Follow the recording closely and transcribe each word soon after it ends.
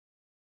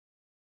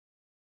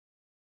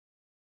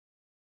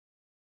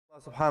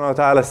Allah subhanahu wa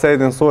ta'ala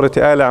said in Surah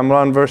Al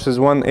Imran verses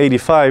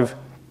 185,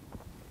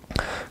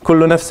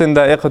 كل نفس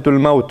ذائقة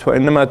الموت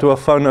وإنما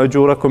توفون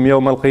أجوركم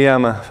يوم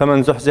القيامة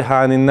فمن زحزح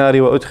عن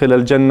النار وأدخل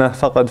الجنة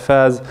فقد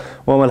فاز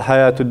وما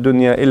الحياة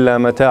الدنيا إلا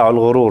متاع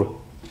الغرور.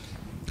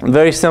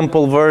 Very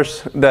simple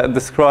verse that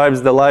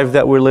describes the life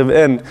that we live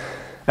in,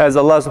 as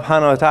Allah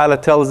subhanahu wa ta'ala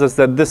tells us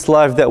that this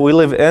life that we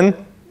live in,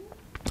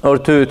 or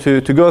to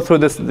go through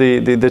this,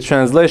 the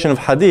translation of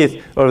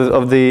hadith or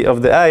of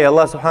the ayah,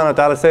 Allah subhanahu wa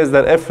ta'ala says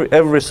that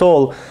every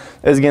soul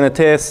is going to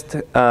taste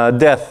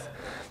death,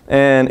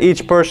 and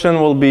each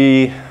person will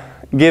be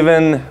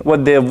given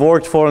what they have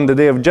worked for on the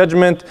day of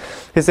judgment.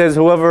 He says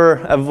whoever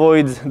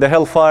avoids the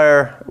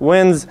hellfire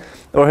wins,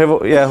 or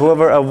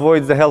whoever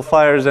avoids the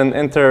hellfires and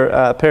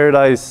enter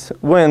paradise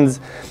wins.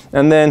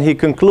 And then he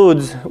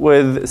concludes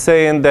with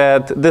saying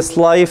that this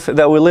life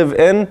that we live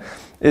in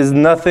is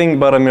nothing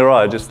but a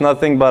mirage. It's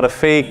nothing but a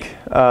fake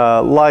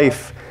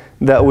life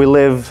that we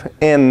live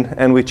in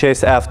and we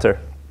chase after.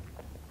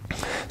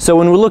 So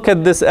when we look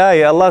at this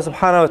ayah, Allah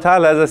subhanahu wa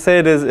ta'ala, as I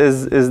said,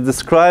 is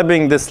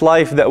describing this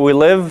life that we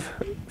live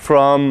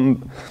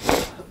from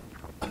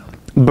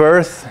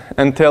birth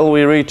until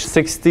we reach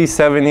 60,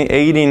 70,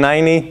 80,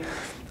 90.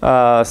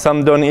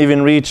 Some don't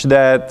even reach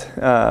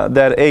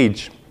that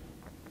age.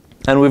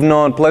 And we've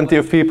known plenty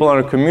of people in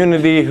our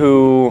community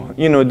who,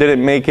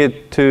 didn't make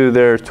it to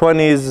their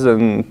 20s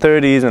and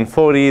 30s and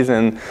 40s,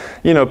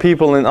 and,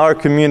 people in our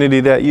community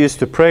that used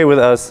to pray with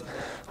us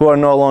who are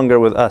no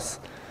longer with us.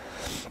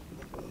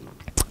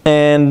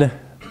 And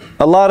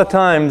a lot of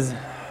times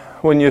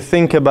when you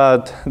think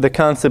about the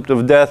concept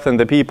of death and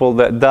the people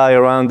that die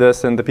around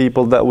us and the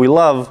people that we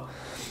love,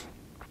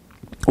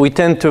 we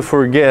tend to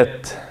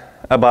forget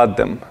about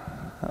them.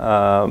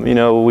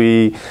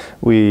 We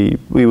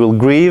will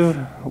grieve,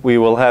 we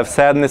will have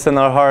sadness in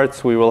our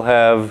hearts, we will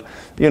have,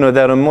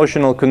 that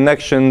emotional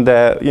connection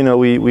that,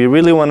 we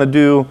really want to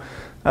do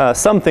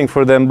something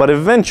for them, but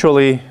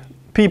eventually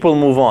people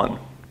move on.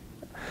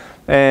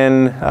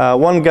 And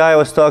one guy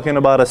was talking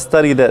about a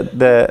study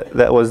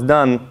that was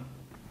done,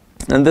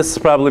 and this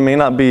probably may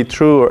not be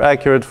true or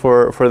accurate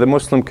for the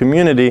Muslim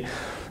community,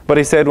 but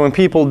he said when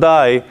people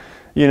die,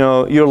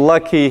 you're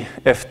lucky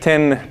if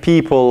 10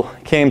 people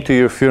came to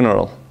your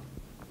funeral.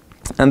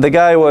 And the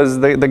guy was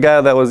the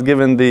guy that was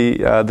given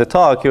the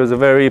talk. He was a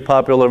very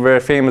popular, very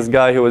famous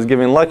guy who was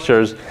giving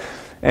lectures,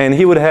 and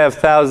he would have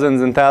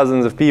thousands and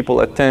thousands of people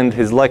attend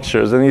his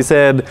lectures. And he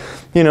said,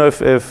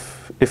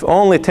 if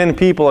only 10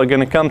 people are going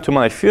to come to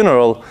my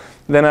funeral,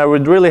 then I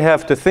would really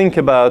have to think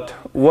about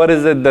what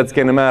is it that's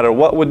going to matter.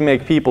 What would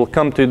make people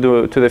come to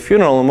the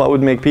funeral, and what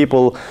would make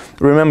people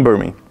remember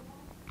me?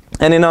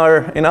 And in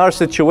our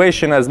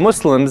situation as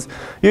Muslims,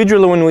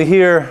 usually when we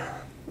hear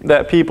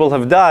that people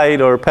have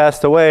died or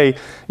passed away,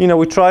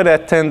 we try to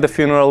attend the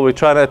funeral, we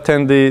try to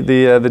attend the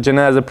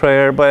janazah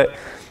prayer, but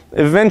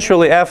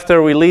eventually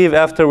after we leave,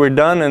 after we're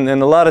done, and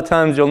a lot of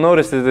times you'll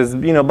notice it is,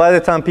 by the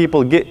time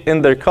people get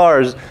in their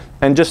cars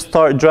and just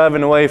start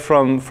driving away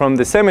from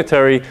the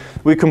cemetery,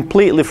 we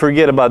completely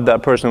forget about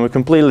that person. We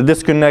completely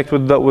disconnect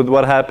with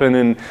what happened,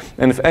 and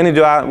if any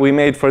dua we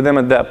made for them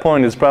at that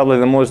point is probably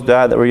the most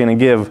dua that we're going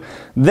to give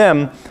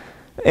them.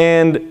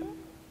 And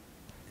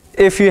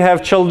if you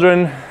have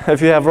children,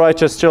 if you have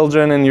righteous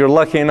children and you're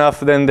lucky enough,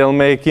 then they'll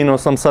make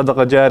some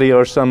sadaqah jari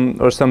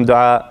or some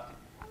dua.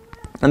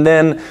 And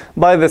then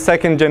by the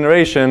second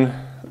generation,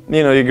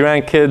 your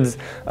grandkids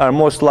are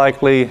most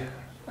likely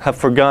have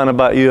forgotten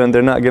about you, and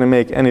they're not going to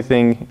make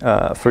anything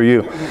for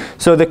you.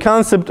 So the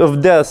concept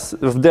of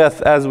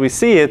death as we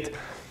see it,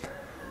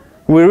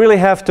 we really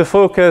have to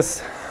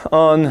focus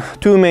on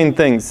two main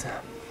things.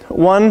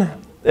 One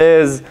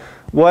is,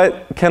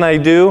 what can I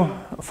do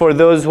for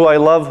those who I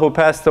love who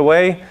passed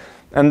away?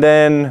 And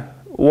then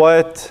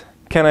what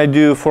can I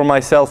do for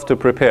myself to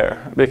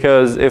prepare?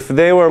 Because if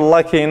they were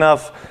lucky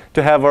enough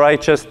to have a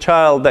righteous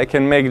child that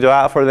can make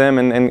dua for them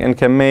and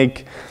can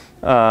make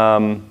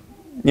a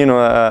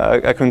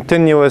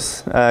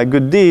continuous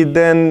good deed,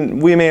 then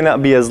we may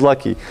not be as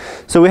lucky.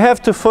 So we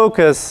have to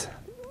focus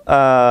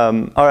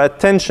our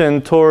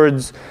attention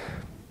towards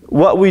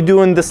what we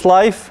do in this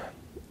life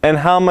and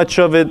how much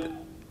of it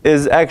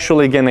is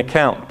actually going to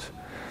count.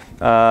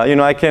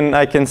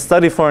 I can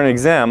study for an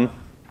exam,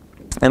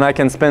 and I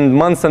can spend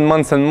months and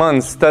months and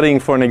months studying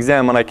for an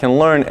exam, and I can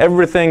learn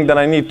everything that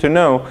I need to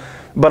know,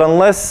 but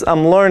unless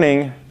I'm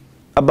learning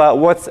about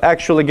what's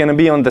actually going to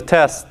be on the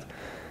test,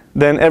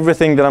 then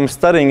everything that I'm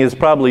studying is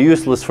probably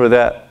useless for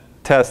that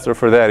test or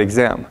for that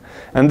exam.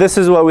 And this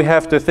is what we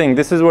have to think.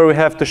 This is where we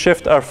have to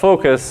shift our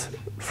focus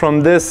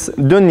from this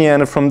dunya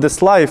and from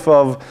this life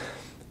of,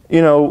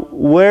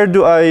 where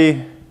do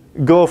I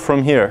go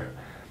from here?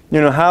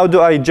 How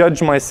do I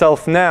judge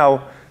myself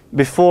now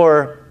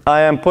before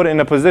I am put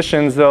in a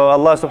position so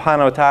Allah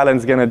subhanahu wa ta'ala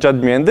is going to judge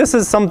me? And this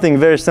is something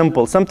very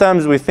simple.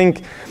 Sometimes we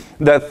think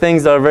that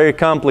things are very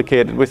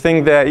complicated. We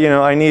think that,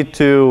 I need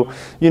to,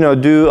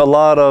 do a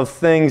lot of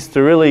things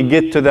to really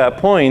get to that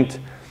point.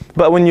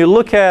 But when you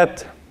look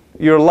at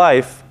your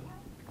life,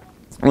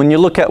 when you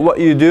look at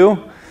what you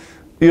do,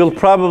 you'll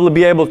probably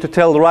be able to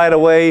tell right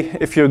away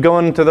if you're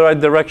going into the right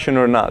direction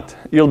or not.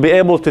 You'll be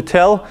able to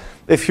tell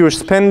if you're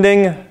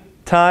spending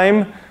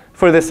time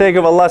for the sake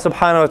of Allah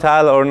subhanahu wa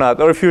ta'ala or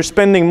not. Or if you're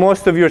spending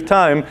most of your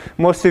time,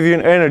 most of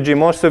your energy,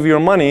 most of your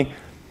money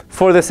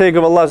for the sake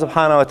of Allah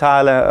subhanahu wa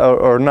ta'ala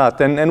or not.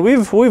 And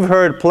we've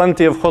heard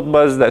plenty of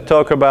khutbahs that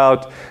talk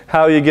about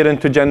how you get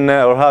into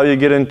Jannah or how you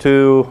get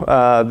into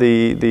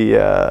the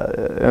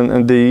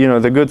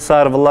good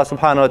side of Allah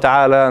subhanahu wa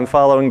ta'ala and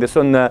following the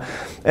sunnah.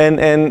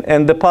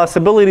 And the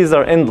possibilities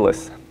are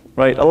endless.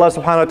 Right? Allah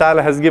subhanahu wa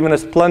ta'ala has given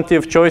us plenty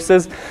of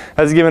choices,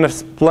 has given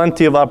us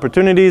plenty of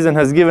opportunities, and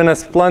has given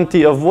us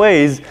plenty of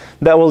ways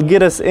that will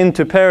get us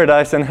into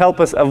paradise and help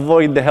us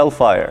avoid the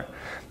hellfire.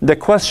 The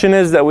question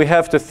is that we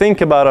have to think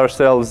about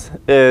ourselves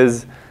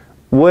is,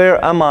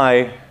 where am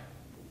I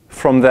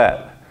from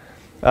that?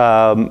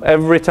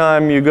 Every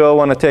time you go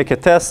want to take a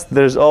test,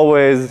 there's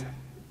always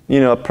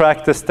a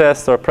practice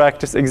test or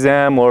practice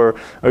exam, or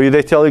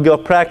they tell you go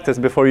practice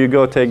before you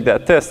go take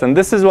that test. And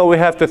this is what we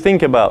have to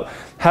think about.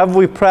 Have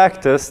we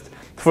practiced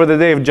for the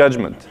day of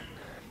judgment?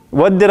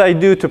 What did I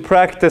do to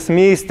practice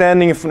me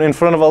standing in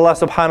front of Allah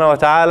subhanahu wa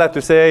ta'ala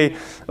to say,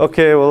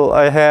 okay, well,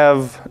 I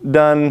have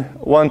done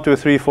 1, 2,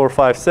 3, 4,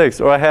 5,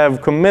 6, or I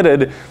have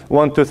committed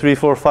 1, 2, 3,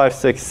 4, 5,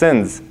 6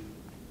 sins.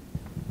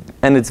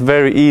 And it's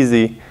very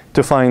easy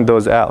to find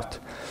those out.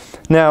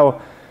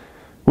 Now,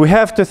 we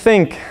have to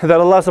think that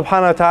Allah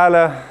subhanahu wa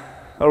ta'ala,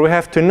 or we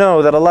have to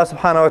know that Allah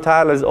subhanahu wa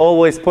ta'ala is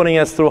always putting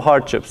us through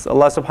hardships.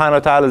 Allah subhanahu wa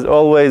ta'ala is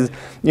always,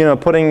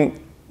 putting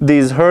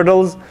these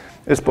hurdles,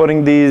 is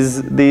putting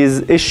these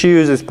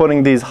issues, is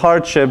putting these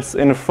hardships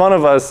in front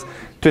of us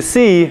to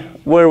see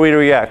where we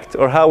react,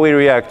 or how we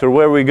react, or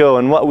where we go,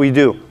 and what we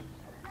do.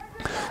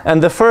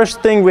 And the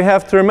first thing we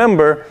have to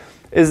remember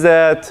is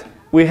that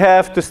we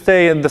have to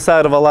stay on the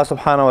side of Allah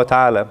subhanahu wa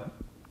ta'ala.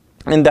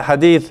 In the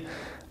hadith,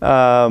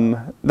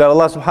 that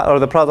Allah or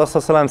the Prophet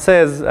ﷺ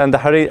says, and the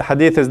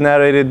hadith is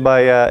narrated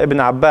by Ibn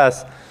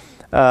Abbas,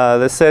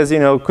 that says,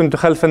 كنت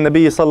خلف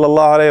النبي صلى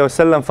الله عليه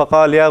وسلم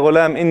فقال يا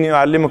غلام إني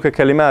أعلمك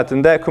كلمات.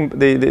 And that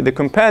the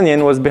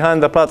companion was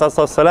behind the Prophet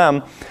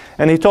ﷺ,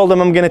 and he told him,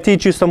 I'm going to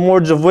teach you some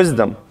words of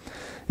wisdom.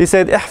 He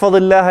said, احفظ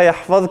الله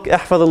يحفظك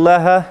احفظ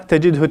الله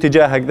تجده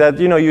تجاهك. That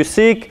you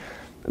seek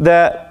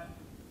that,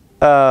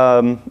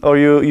 or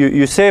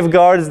you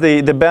safeguards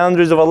the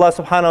boundaries of Allah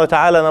subhanahu wa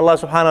ta'ala, and Allah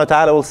subhanahu wa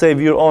ta'ala will save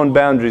your own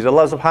boundaries.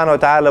 Allah subhanahu wa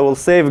ta'ala will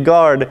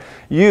safeguard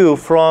you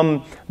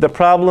from the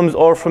problems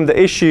or from the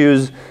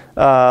issues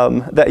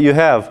that you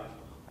have.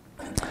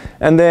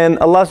 And then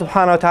Allah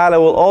subhanahu wa ta'ala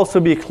will also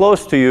be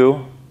close to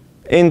you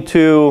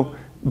into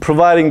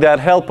providing that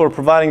help, or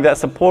providing that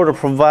support, or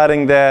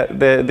providing that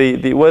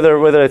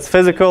whether it's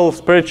physical,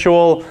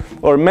 spiritual,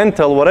 or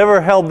mental, whatever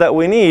help that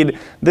we need.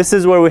 This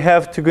is where we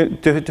have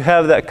to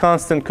have that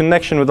constant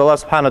connection with Allah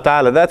subhanahu wa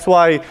ta'ala. That's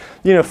why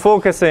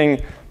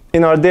focusing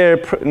in our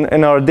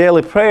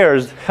daily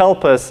prayers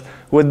help us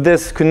with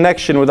this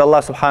connection with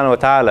Allah subhanahu wa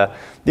ta'ala.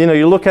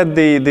 You look at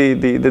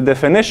the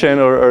definition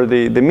or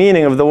the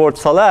meaning of the word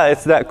salah,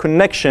 it's that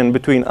connection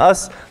between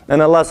us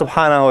and Allah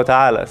subhanahu wa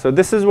ta'ala. So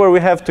this is where we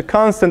have to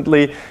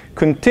constantly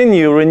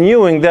continue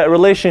renewing that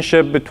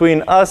relationship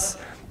between us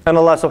and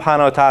Allah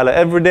subhanahu wa ta'ala.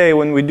 Every day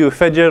when we do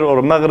Fajr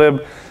or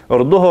Maghrib or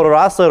Dhuhr or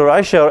Asr or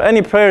Isha or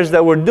any prayers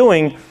that we're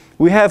doing,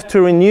 we have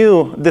to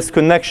renew this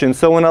connection.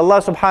 So when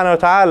Allah subhanahu wa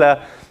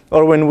ta'ala,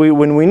 or when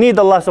we need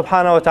Allah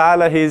subhanahu wa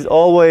ta'ala, He's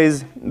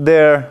always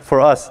there for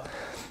us.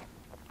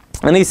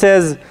 And He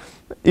says,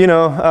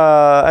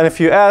 and if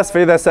you ask,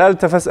 فَإِذَا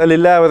سَأَلْتَ فَاسْأَلِ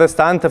اللَّهِ وَإِذَا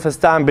اسْتَعَنْتَ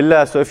فَاسْتَعِنْ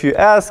بِاللَّهِ. So if you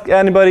ask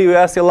anybody, you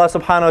ask Allah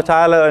subhanahu wa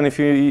ta'ala, and if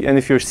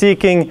you're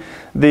seeking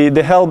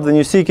the help, then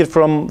you seek it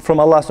from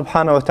Allah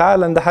subhanahu wa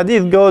ta'ala. And the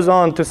hadith goes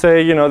on to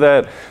say,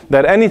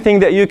 that anything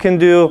that you can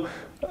do,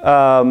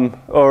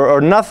 or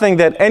nothing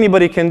that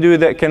anybody can do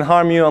that can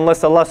harm you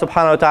unless Allah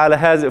subhanahu wa ta'ala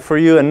has it for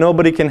you, and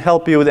nobody can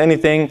help you with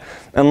anything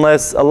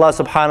unless Allah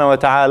subhanahu wa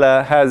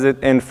ta'ala has it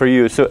in for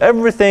you. So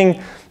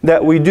everything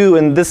that we do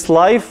in this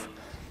life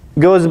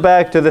goes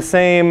back to the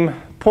same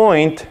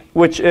point,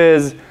 which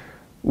is,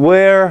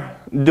 where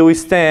do we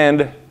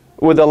stand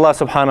with Allah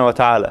subhanahu wa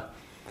ta'ala?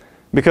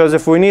 Because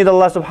if we need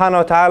Allah subhanahu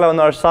wa ta'ala on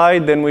our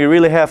side, then we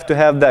really have to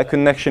have that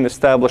connection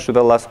established with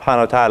Allah subhanahu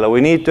wa ta'ala.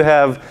 We need to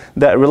have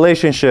that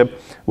relationship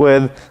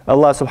with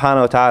Allah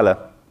subhanahu wa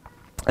ta'ala.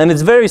 And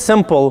it's very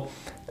simple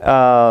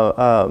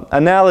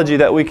analogy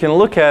that we can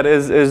look at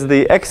is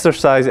the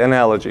exercise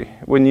analogy.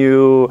 When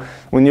you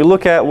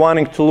look at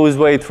wanting to lose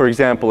weight, for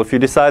example, if you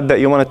decide that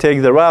you want to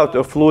take the route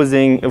of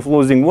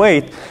losing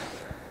weight,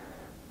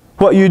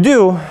 what you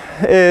do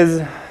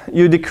is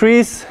you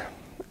decrease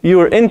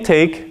your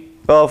intake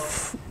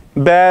of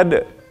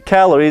bad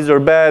calories or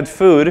bad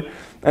food,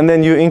 and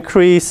then you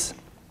increase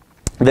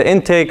the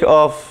intake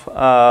of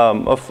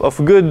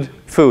good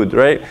food,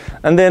 right?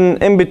 And then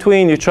in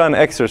between you try and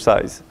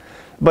exercise.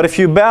 But if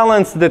you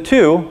balance the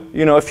two,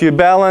 if you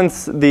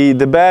balance the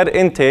bad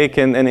intake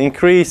and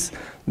increase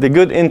the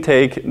good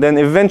intake, then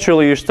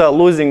eventually you start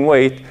losing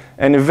weight,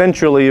 and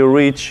eventually you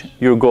reach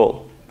your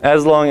goal.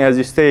 as long as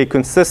you stay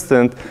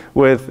consistent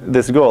with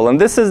this goal.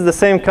 And this is the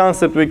same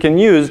concept we can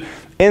use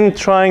in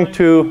trying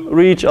to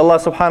reach Allah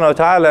subhanahu wa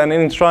ta'ala and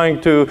in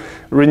trying to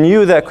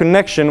renew that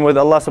connection with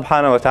Allah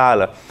subhanahu wa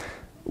ta'ala.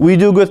 We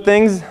do good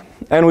things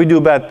and we do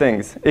bad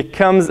things. It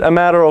comes a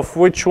matter of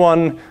which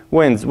one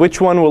wins,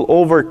 which one will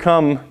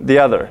overcome the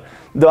other.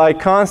 Do I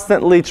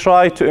constantly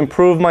try to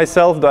improve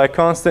myself? Do I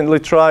constantly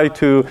try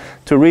to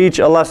reach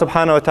Allah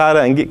subhanahu wa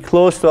ta'ala and get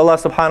close to Allah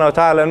subhanahu wa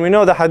ta'ala? And we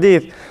know the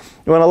hadith,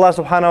 when Allah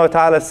subhanahu wa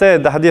ta'ala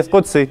said, the hadith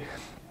Qudsi,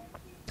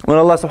 when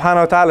Allah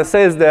subhanahu wa ta'ala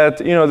says that,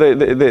 you know,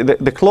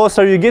 the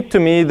closer you get to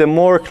me, the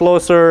more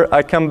closer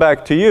I come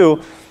back to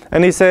you.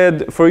 And he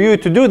said, for you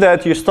to do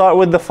that, you start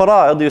with the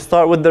fara'id, you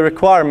start with the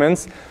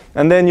requirements,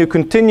 and then you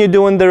continue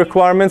doing the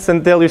requirements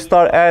until you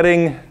start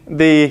adding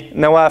the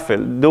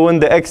nawafil, doing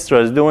the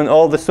extras, doing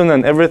all the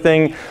sunan,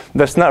 everything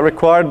that's not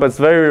required but it's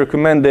very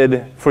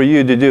recommended for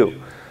you to do.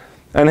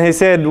 And he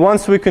said,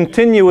 once we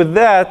continue with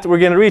that, we're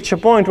going to reach a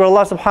point where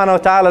Allah subhanahu wa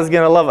ta'ala is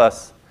going to love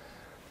us.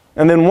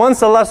 And then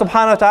once Allah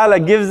subhanahu wa ta'ala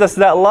gives us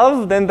that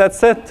love, then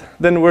that's it.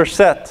 Then we're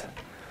set.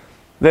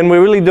 Then we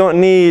really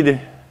don't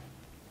need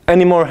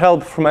any more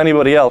help from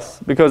anybody else,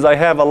 because I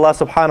have Allah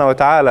subhanahu wa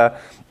ta'ala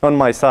on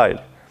my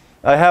side.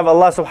 I have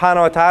Allah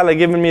subhanahu wa ta'ala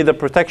giving me the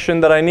protection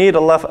that I need.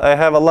 I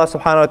have Allah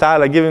subhanahu wa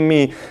ta'ala giving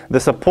me the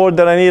support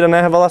that I need. And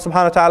I have Allah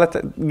subhanahu wa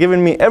ta'ala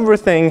giving me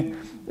everything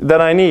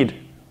that I need.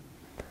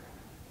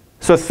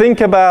 So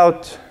think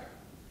about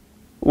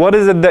what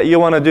is it that you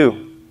want to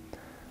do.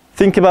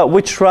 Think about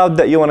which route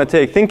that you want to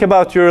take. Think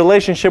about your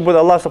relationship with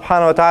Allah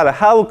subhanahu wa ta'ala.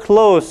 How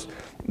close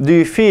do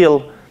you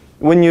feel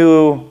when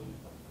you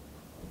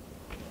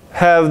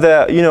have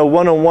that, you know,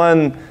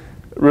 one-on-one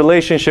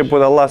relationship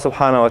with Allah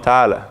subhanahu wa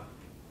ta'ala?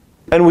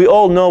 And we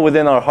all know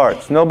within our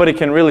hearts. Nobody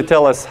can really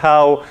tell us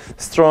how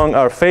strong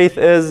our faith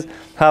is,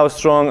 how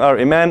strong our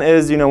iman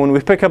is. You know, when we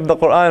pick up the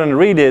Quran and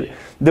read it,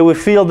 do we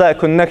feel that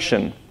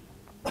connection?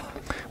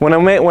 When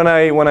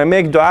I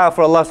make dua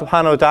for Allah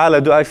subhanahu wa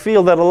ta'ala, do I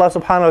feel that Allah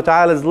subhanahu wa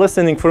ta'ala is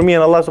listening for me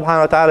and Allah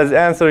subhanahu wa ta'ala is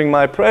answering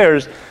my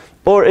prayers?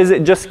 Or is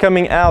it just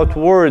coming out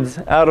words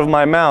out of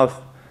my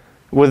mouth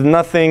with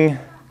nothing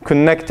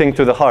connecting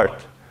to the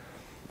heart?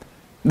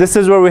 This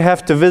is where we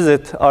have to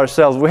visit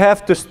ourselves. We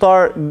have to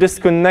start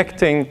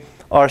disconnecting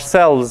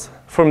ourselves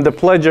from the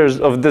pleasures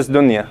of this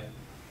dunya.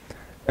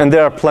 And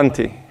there are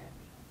plenty.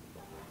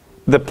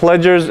 The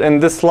pleasures in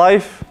this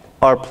life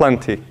are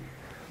plenty.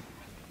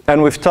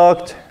 And we've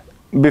talked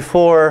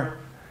before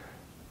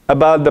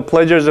about the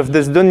pleasures of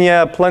this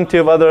dunya. Plenty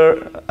of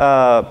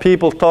other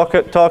people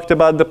talked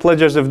about the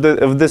pleasures of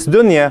this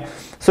dunya.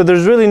 So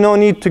there's really no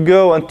need to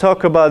go and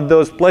talk about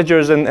those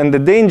pleasures and the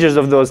dangers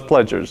of those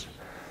pleasures.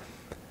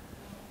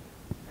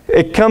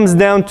 It comes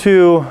down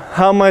to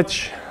how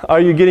much are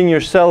you getting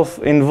yourself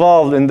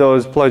involved in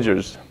those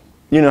pleasures.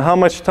 You know, how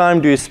much time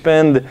do you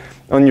spend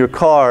on your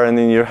car and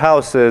in your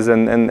houses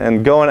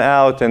and going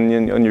out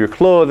and on your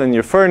clothes and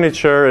your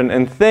furniture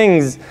and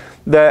things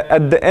that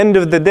at the end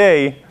of the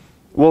day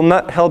will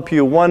not help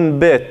you one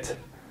bit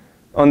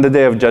on the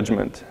day of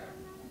judgment.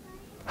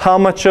 How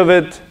much of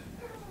it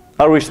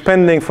are we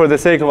spending for the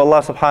sake of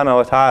Allah subhanahu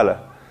wa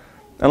ta'ala?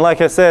 And like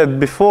I said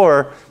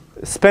before,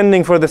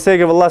 spending for the sake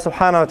of Allah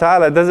subhanahu wa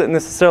ta'ala doesn't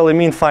necessarily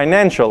mean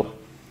financial.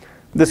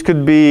 This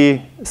could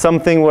be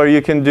something where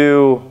you can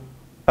do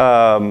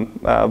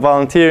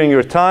volunteering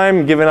your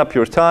time, giving up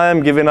your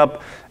time, giving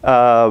up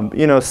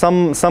you know,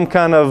 some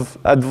kind of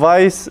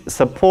advice,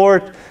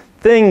 support,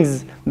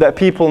 things that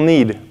people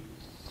need.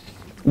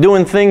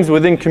 Doing things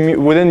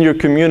within your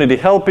community,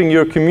 helping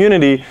your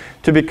community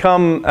to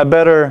become a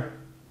better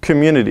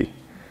community.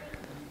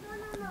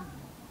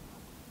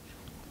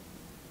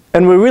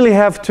 And we really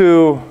have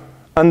to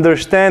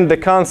understand the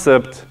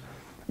concept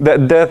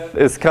that death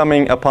is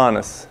coming upon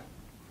us.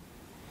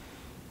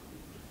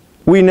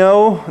 We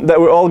know that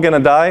we're all going to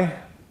die.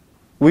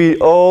 We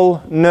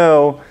all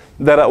know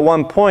that at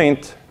one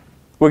point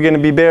we're going to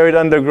be buried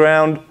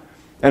underground,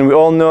 and we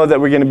all know that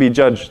we're going to be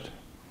judged.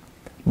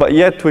 But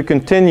yet we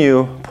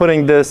continue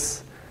putting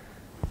this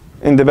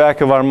in the back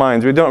of our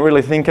minds. We don't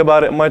really think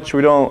about it much.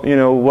 We don't, you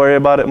know, worry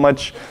about it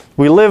much.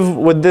 We live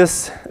with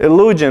this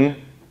illusion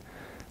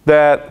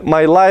that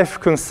my life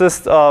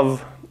consists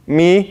of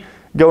me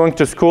going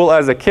to school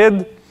as a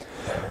kid,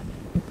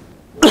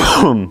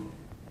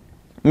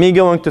 me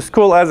going to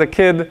school as a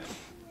kid,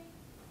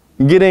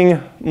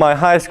 getting my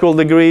high school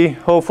degree,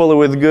 hopefully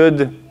with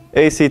good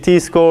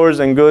ACT scores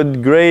and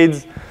good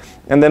grades,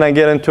 and then I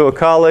get into a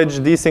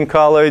college, decent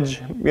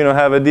college, you know,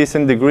 have a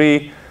decent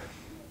degree,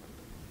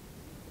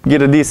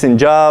 get a decent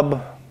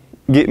job,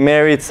 get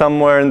married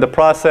somewhere in the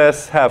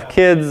process, have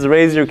kids,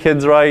 raise your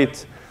kids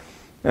right,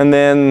 and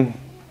then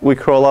we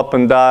curl up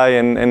and die,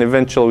 and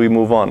eventually we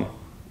move on,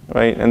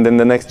 right? And then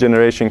the next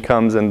generation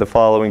comes and the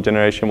following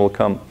generation will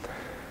come.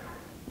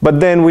 But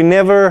then we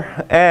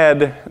never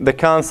add the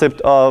concept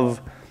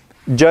of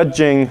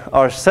judging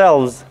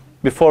ourselves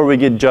before we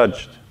get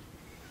judged.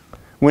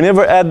 We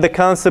never add the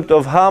concept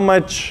of how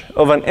much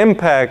of an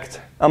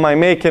impact am I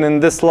making in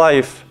this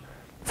life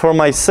for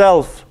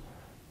myself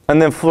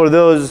and then for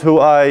those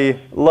who I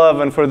love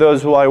and for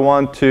those who I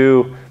want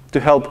to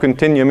help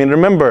continue. I mean,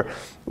 remember,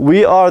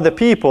 we are the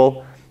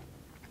people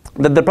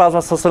that the Prophet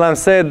ﷺ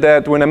said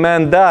that when a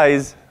man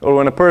dies, or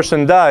when a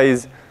person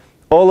dies,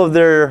 all of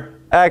their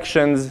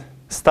actions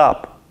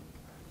stop.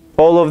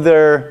 All of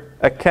their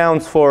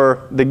accounts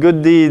for the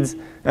good deeds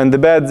and the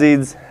bad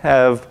deeds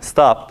have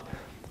stopped,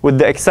 with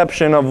the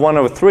exception of one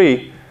of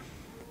three.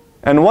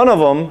 And one of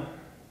them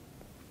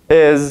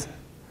is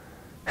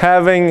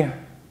having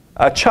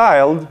a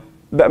child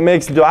that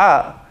makes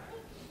dua,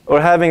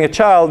 or having a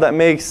child that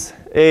makes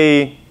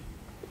a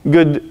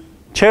good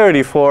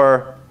charity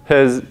for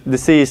his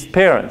deceased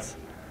parents.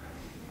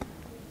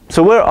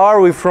 So where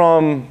are we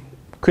from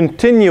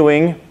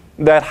continuing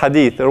that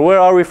hadith, or where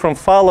are we from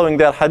following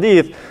that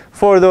hadith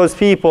for those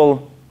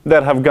people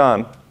that have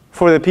gone,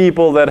 for the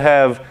people that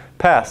have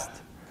passed?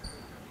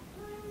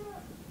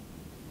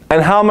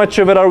 And how much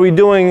of it are we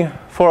doing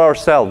for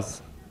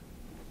ourselves?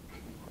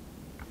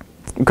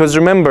 Because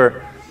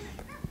remember,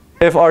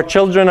 if our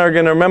children are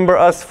going to remember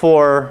us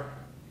for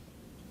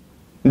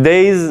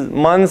days,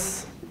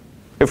 months,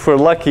 if we're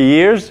lucky,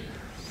 years,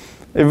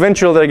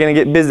 eventually they're going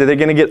to get busy, they're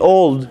going to get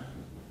old,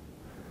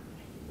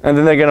 and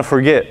then they're going to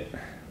forget.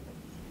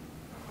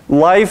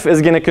 Life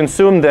is going to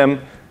consume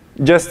them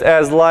just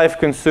as life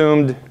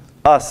consumed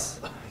us,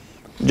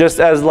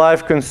 just as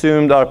life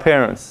consumed our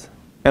parents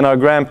and our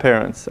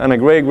grandparents and our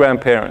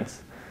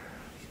great-grandparents,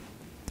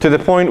 to the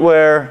point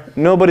where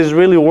nobody's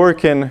really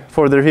working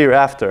for their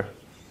hereafter.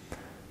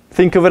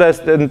 Think of it as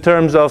in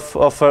terms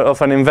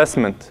of an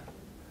investment.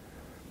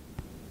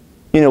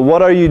 You know,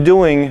 what are you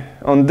doing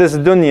on this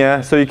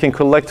dunya so you can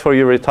collect for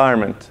your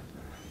retirement?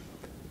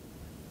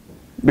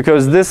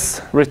 Because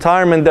this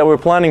retirement that we're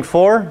planning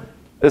for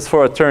is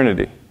for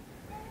eternity.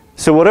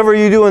 So whatever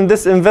you do in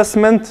this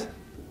investment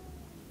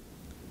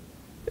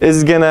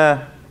is going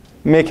to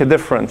make a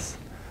difference.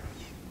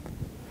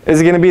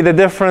 It's going to be the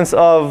difference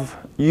of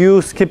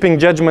you skipping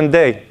Judgment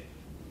Day.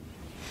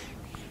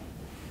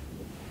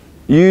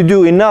 You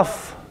do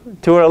enough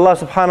to where Allah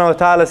subhanahu wa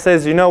ta'ala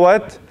says, you know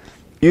what?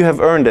 You have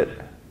earned it.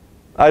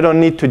 I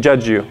don't need to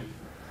judge you.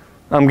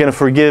 I'm going to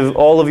forgive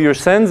all of your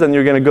sins, and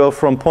you're going to go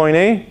from point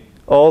A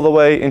all the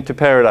way into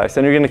paradise.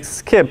 And you're going to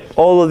skip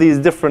all of these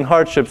different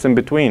hardships in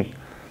between.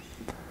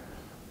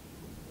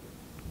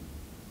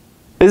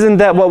 Isn't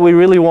that what we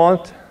really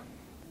want?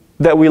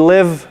 That we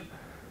live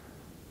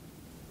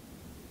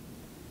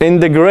in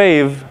the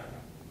grave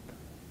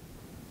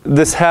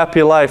this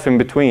happy life in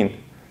between.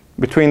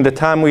 Between the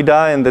time we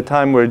die and the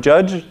time we're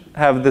judged,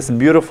 have this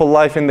beautiful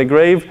life in the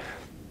grave,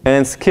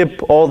 and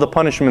skip all the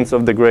punishments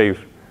of the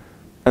grave.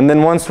 And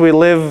then once we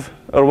live,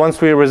 or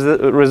once we are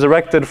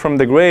resurrected from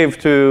the grave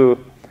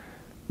to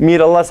meet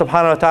Allah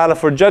subhanahu wa ta'ala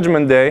for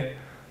Judgment Day,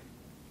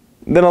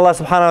 then Allah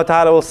subhanahu wa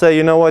ta'ala will say,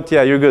 you know what,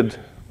 yeah, you're good.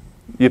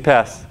 You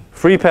pass.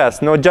 Free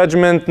pass, no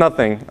judgment,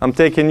 nothing. I'm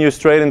taking you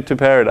straight into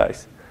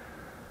paradise.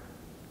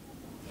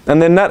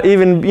 And then not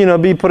even,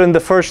 be put in the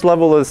first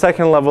level or the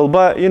second level,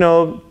 but,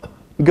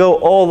 go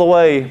all the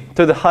way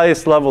to the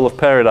highest level of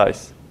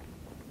paradise.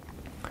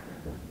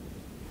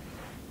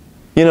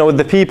 With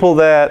the people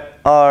that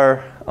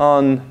are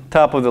on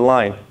top of the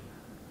line.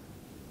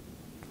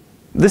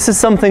 This is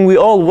something we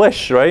all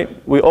wish, right?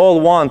 We all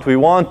want. We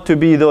want to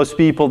be those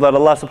people that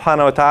Allah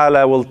subhanahu wa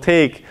ta'ala will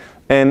take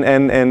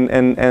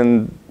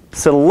and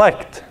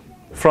select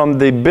from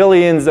the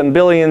billions and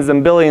billions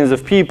and billions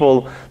of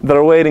people that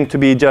are waiting to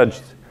be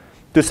judged.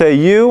 To say,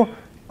 you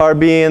are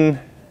being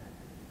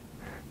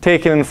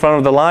taken in front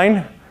of the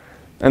line,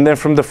 and then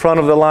from the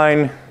front of the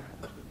line,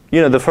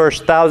 the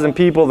first 1,000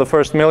 people, the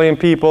first 1,000,000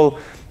 people,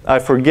 I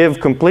forgive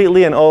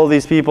completely, and all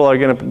these people are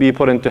going to be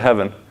put into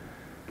heaven.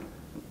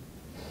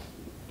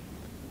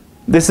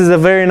 This is a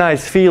very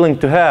nice feeling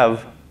to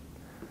have,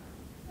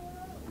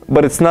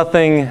 but it's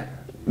nothing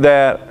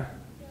that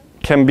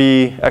can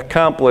be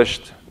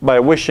accomplished by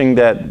wishing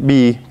that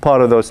be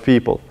part of those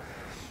people.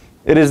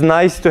 It is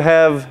nice to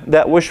have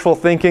that wishful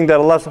thinking that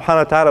Allah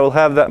subhanahu wa ta'ala will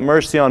have that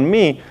mercy on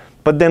me,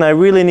 but then I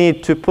really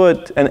need to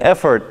put an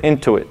effort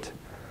into it.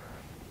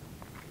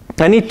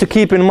 I need to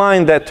keep in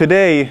mind that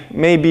today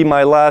may be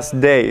my last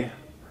day.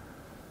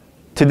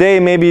 Today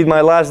may be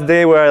my last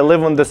day where I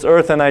live on this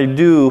earth and I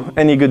do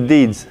any good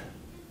deeds.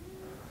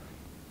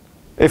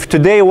 If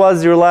today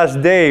was your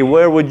last day,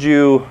 where would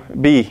you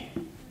be?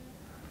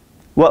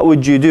 What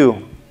would you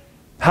do?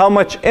 How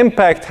much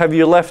impact have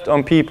you left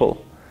on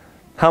people?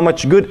 How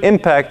much good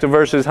impact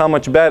versus how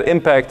much bad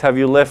impact have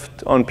you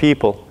left on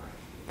people?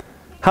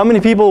 How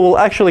many people will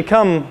actually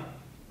come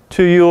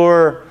to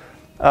your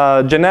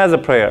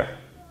janazah prayer?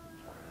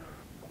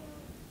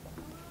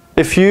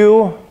 If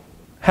you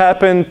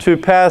happen to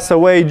pass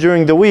away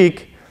during the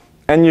week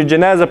and your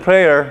janazah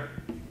prayer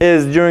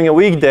is during a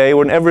weekday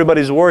when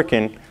everybody's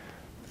working,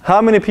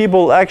 how many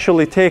people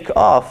actually take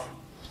off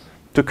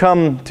to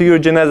come to your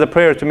janazah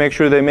prayer to make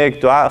sure they make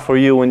dua for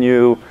you when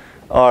you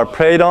are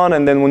prayed on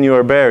and then when you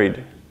are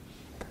buried?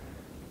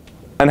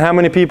 And how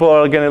many people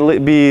are going to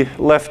be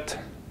left,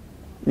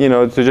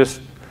 to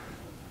just,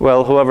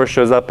 well, whoever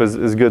shows up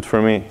is good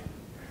for me?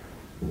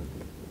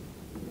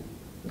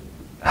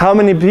 How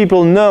many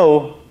people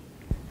know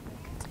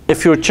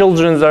if your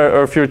children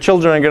are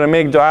going to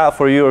make dua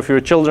for you, or if your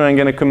children are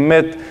going to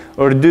commit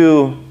or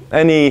do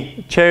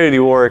any charity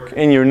work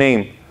in your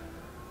name?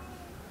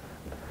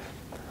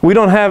 We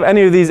don't have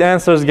any of these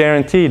answers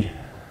guaranteed,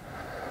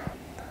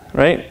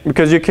 right?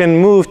 Because you can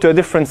move to a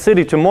different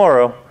city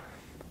tomorrow,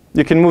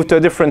 you can move to a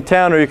different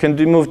town, or you can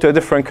move to a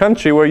different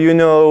country where you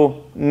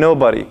know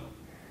nobody.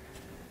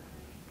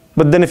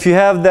 But then if you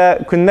have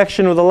that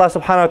connection with Allah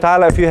subhanahu wa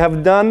ta'ala, if you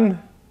have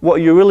done what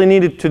you really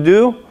needed to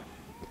do,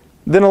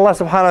 then Allah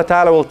subhanahu wa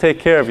ta'ala will take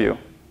care of you.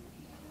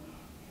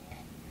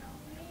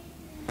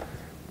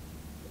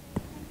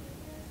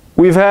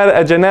 We've had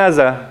a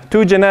janazah, 2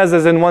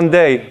 janazahs in one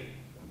day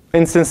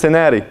in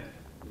Cincinnati.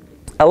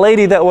 A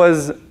lady that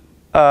was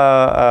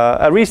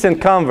a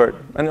recent convert,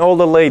 an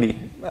older lady,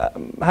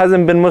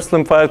 hasn't been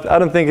Muslim for, I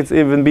don't think it's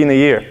even been a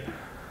year.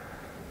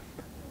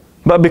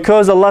 But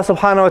because Allah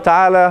subhanahu wa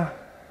ta'ala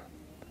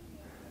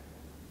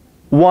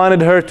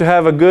wanted her to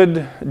have a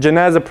good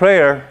janazah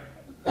prayer,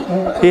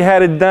 He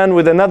had it done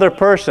with another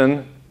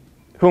person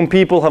whom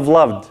people have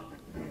loved.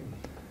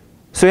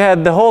 So he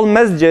had the whole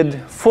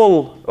masjid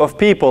full of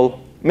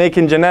people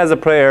making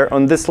janazah prayer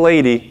on this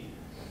lady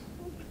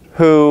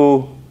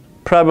who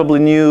probably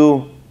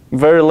knew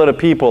very little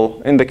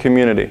people in the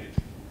community.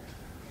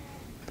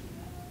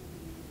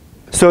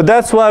 So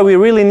that's why we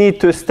really need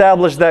to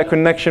establish that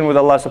connection with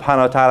Allah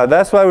subhanahu wa ta'ala.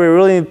 That's why we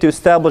really need to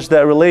establish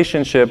that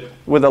relationship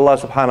with Allah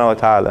subhanahu wa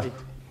ta'ala.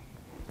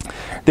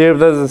 Dear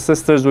brothers and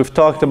sisters, we've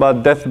talked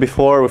about death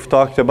before, we've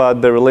talked about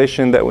the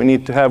relation that we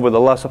need to have with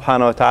Allah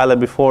subhanahu wa ta'ala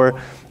before,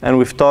 and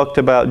we've talked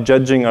about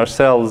judging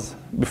ourselves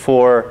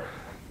before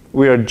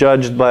we are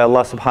judged by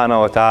Allah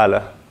subhanahu wa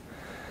ta'ala.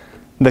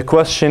 The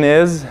question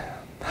is,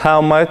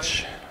 how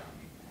much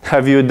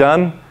have you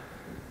done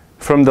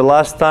from the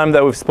last time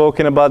that we've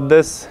spoken about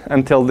this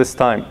until this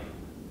time?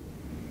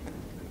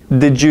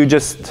 Did you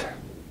just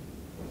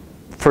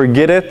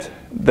forget it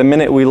the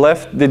minute we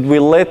left? Did we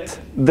let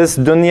this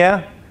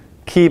dunya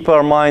keep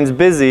our minds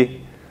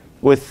busy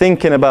with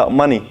thinking about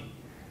money,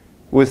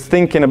 with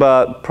thinking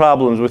about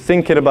problems, with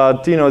thinking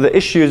about, the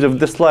issues of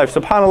this life?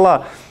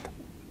 SubhanAllah,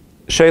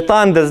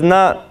 shaitan does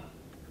not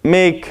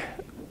make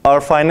our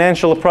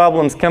financial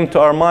problems come to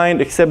our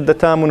mind except the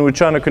time when we're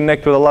trying to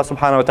connect with Allah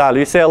subhanahu wa ta'ala.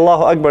 You say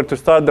Allahu Akbar to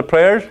start the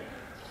prayers,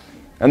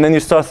 and then you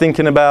start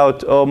thinking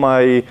about, oh,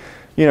 my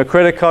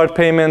credit card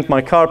payment,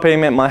 my car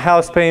payment, my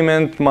house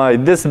payment, my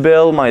this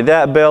bill, my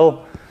that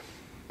bill.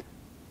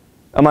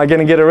 Am I going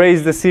to get a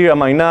raise this year?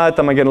 Am I not?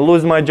 Am I going to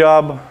lose my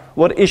job?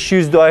 What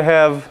issues do I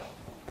have?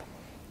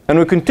 And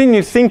we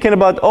continue thinking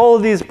about all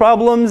of these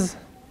problems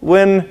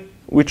when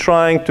we're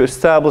trying to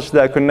establish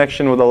that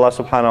connection with Allah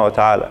subhanahu wa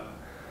ta'ala.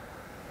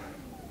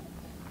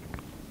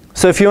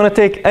 So if you want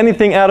to take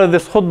anything out of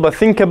this khutbah,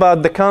 think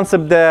about the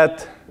concept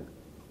that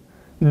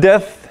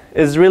death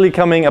is really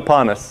coming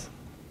upon us.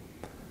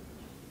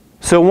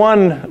 So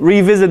one,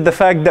 revisit the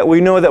fact that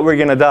we know that we're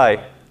going to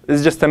die.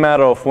 It's just a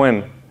matter of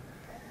when.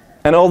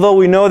 And although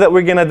we know that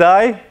we're going to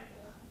die,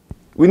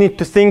 we need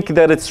to think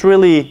that it's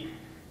really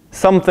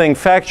something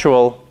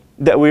factual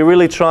that we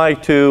really try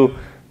to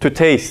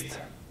taste.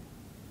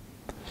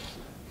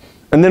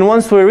 And then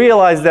once we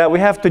realize that, we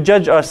have to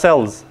judge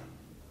ourselves.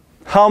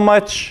 How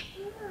much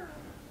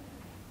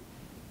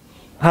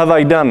have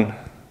I done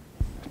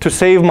to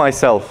save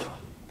myself?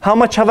 How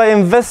much have I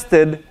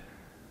invested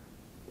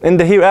in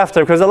the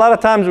hereafter? Because a lot of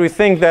times we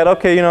think that,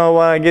 okay,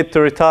 when I get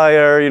to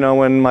retire,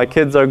 when my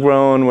kids are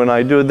grown, when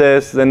I do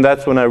this, then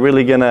that's when I'm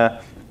really going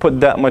to put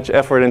that much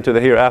effort into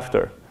the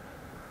hereafter.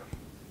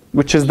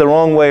 Which is the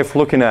wrong way of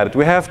looking at it.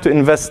 We have to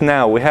invest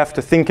now. We have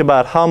to think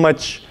about how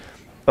much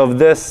of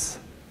this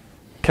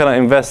can I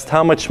invest?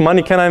 How much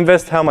money can I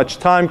invest? How much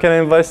time can I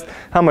invest?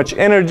 How much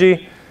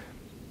energy?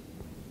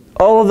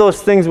 All of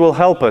those things will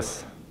help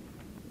us.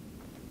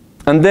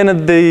 And then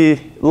at the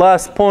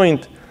last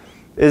point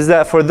is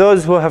that for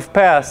those who have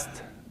passed,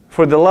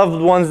 for the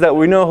loved ones that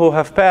we know who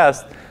have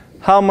passed,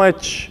 how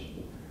much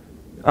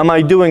am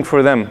I doing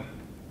for them?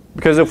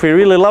 Because if we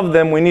really love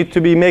them, we need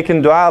to be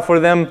making dua for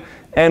them,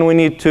 and we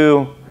need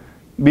to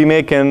be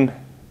making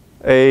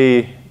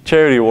a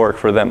charity work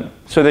for them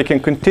so they can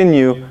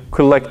continue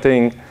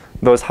collecting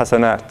those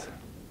hasanat.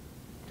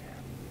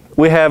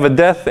 We have a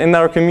death in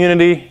our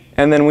community,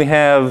 and then we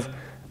have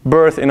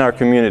birth in our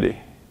community.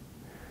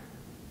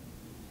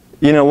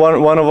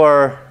 One of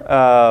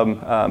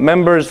our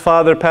members'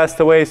 father passed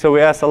away, so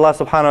we asked Allah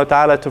subhanahu wa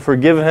ta'ala to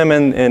forgive him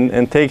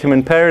and take him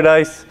in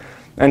paradise.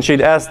 And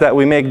she'd asked that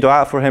we make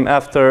dua for him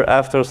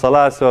after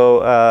salah,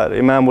 so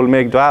Imam will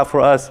make dua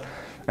for us.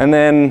 And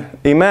then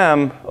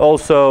Imam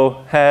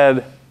also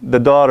had the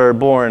daughter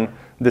born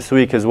this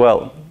week as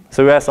well.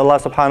 So we asked Allah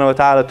subhanahu wa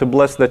ta'ala to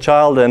bless the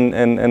child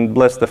and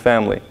bless the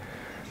family.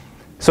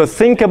 So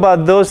think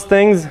about those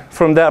things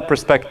from that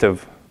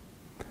perspective.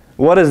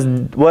 What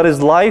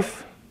is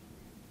life?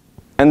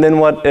 And then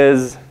what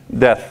is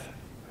death?